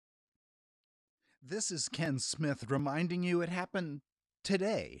This is Ken Smith reminding you it happened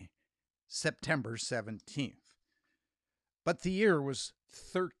today, September 17th. But the year was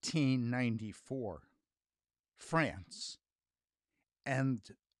 1394. France and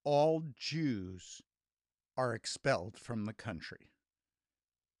all Jews are expelled from the country.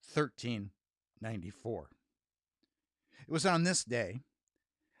 1394. It was on this day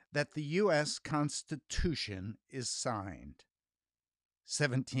that the U.S. Constitution is signed.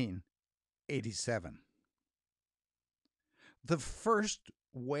 1787. The first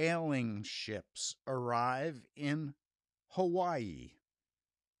whaling ships arrive in Hawaii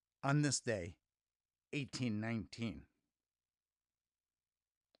on this day, 1819.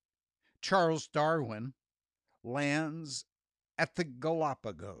 Charles Darwin lands at the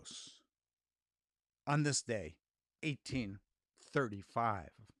Galapagos on this day, 1835.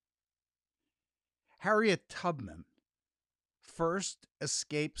 Harriet Tubman first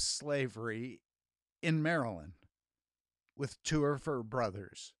escapes slavery in Maryland with two of her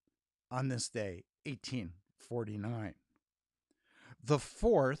brothers on this day, 1849. The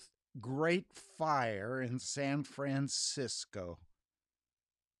fourth Great Fire in San Francisco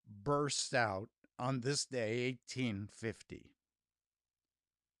bursts out on this day, 1850.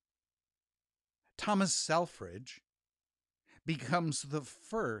 Thomas Selfridge becomes the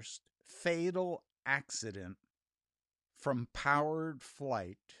first fatal accident from powered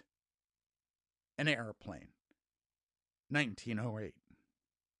flight, an airplane, 1908.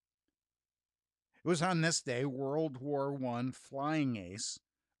 It was on this day World War I flying ace,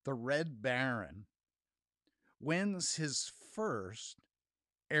 the Red Baron, wins his first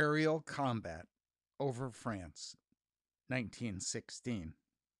aerial combat over France, 1916.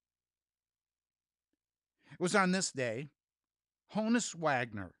 It was on this day Honus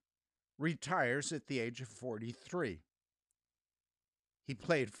Wagner retires at the age of 43. He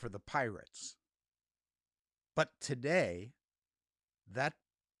played for the Pirates. But today, that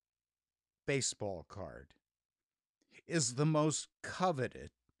baseball card is the most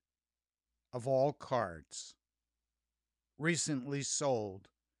coveted of all cards, recently sold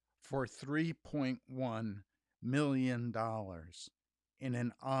for $3.1 million in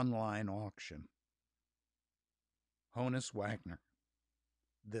an online auction. Honus Wagner,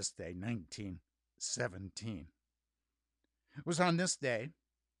 this day, 1917. It was on this day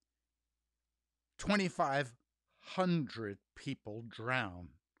 2,500 people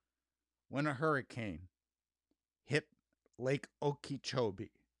drowned when a hurricane hit Lake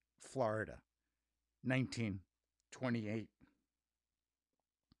Okeechobee, Florida, 1928.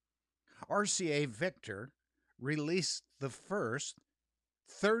 RCA Victor released the first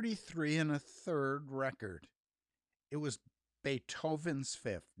 33 1/3 record. It was Beethoven's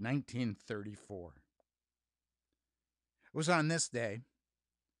Fifth, 1934. It was on this day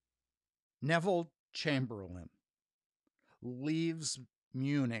Neville Chamberlain leaves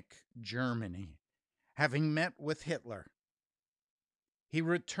Munich, Germany, having met with Hitler. He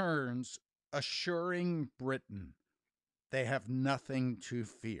returns, assuring Britain they have nothing to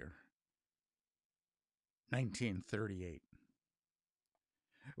fear. 1938.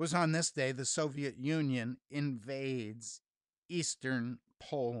 It was on this day the Soviet Union invades eastern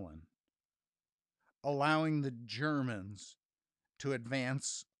Poland, allowing the Germans to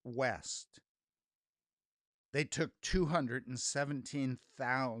advance west. They took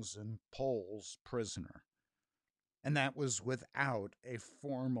 217,000 Poles prisoner, and that was without a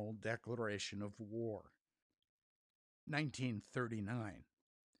formal declaration of war. 1939.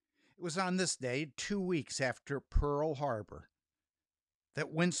 It was on this day, 2 weeks after Pearl Harbor,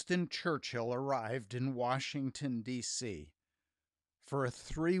 that Winston Churchill arrived in Washington, D.C. for a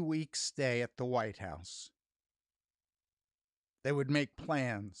 3-week stay at the White House. They would make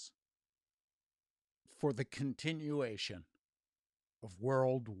plans for the continuation of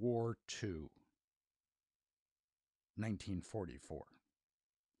World War II, 1944.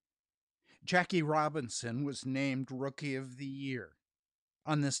 Jackie Robinson was named Rookie of the Year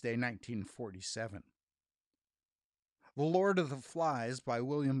on this day, 1947. The Lord of the Flies by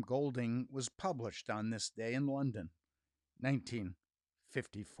William Golding was published on this day in London,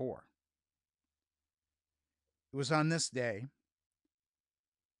 1954. It was on this day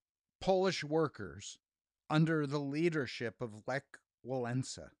Polish workers, under the leadership of Lech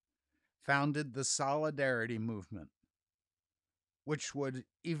Walesa, founded the Solidarity Movement, which would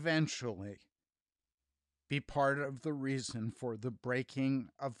eventually be part of the reason for the breaking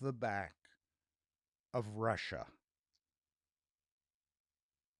of the back of Russia,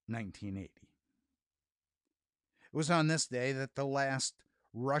 1980. It was on this day that the last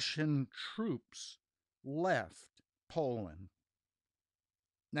Russian troops left Poland,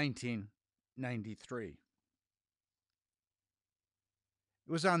 1990. 1893.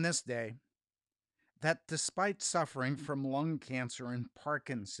 It was on this day that, despite suffering from lung cancer and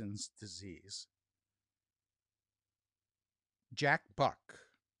Parkinson's disease, Jack Buck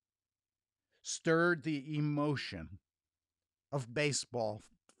stirred the emotion of baseball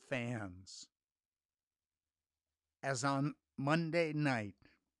fans as on Monday night,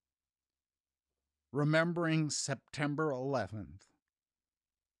 remembering September 11th,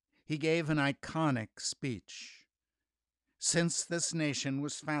 he gave an iconic speech. Since this nation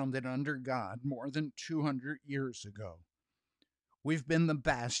was founded under God more than 200 years ago, we've been the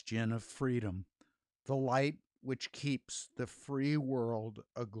bastion of freedom, the light which keeps the free world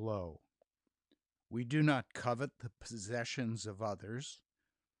aglow. We do not covet the possessions of others.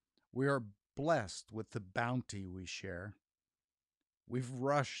 We are blessed with the bounty we share. We've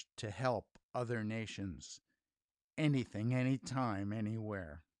rushed to help other nations, anything, anytime,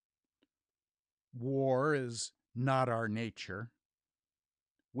 anywhere. War is not our nature.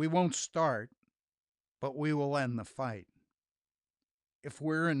 We won't start, but we will end the fight. If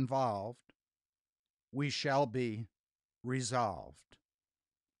we're involved, we shall be resolved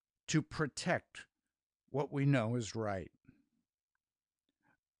to protect what we know is right.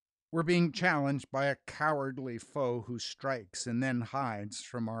 We're being challenged by a cowardly foe who strikes and then hides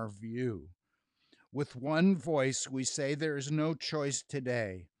from our view. With one voice, we say there is no choice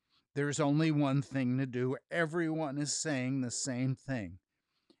today. There's only one thing to do. Everyone is saying the same thing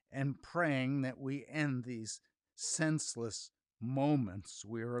and praying that we end these senseless moments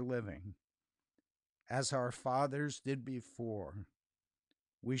we are living. As our fathers did before,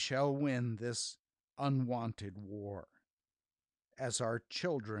 we shall win this unwanted war, as our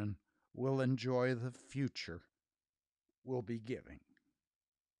children will enjoy the future we'll be giving.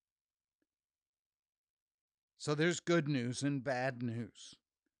 So there's good news and bad news,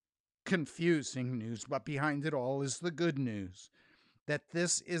 confusing news, but behind it all is the good news that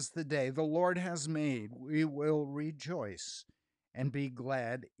this is the day the Lord has made. We will rejoice and be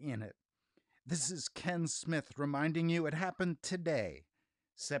glad in it. This is Ken Smith reminding you it happened today,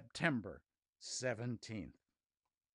 September 17th.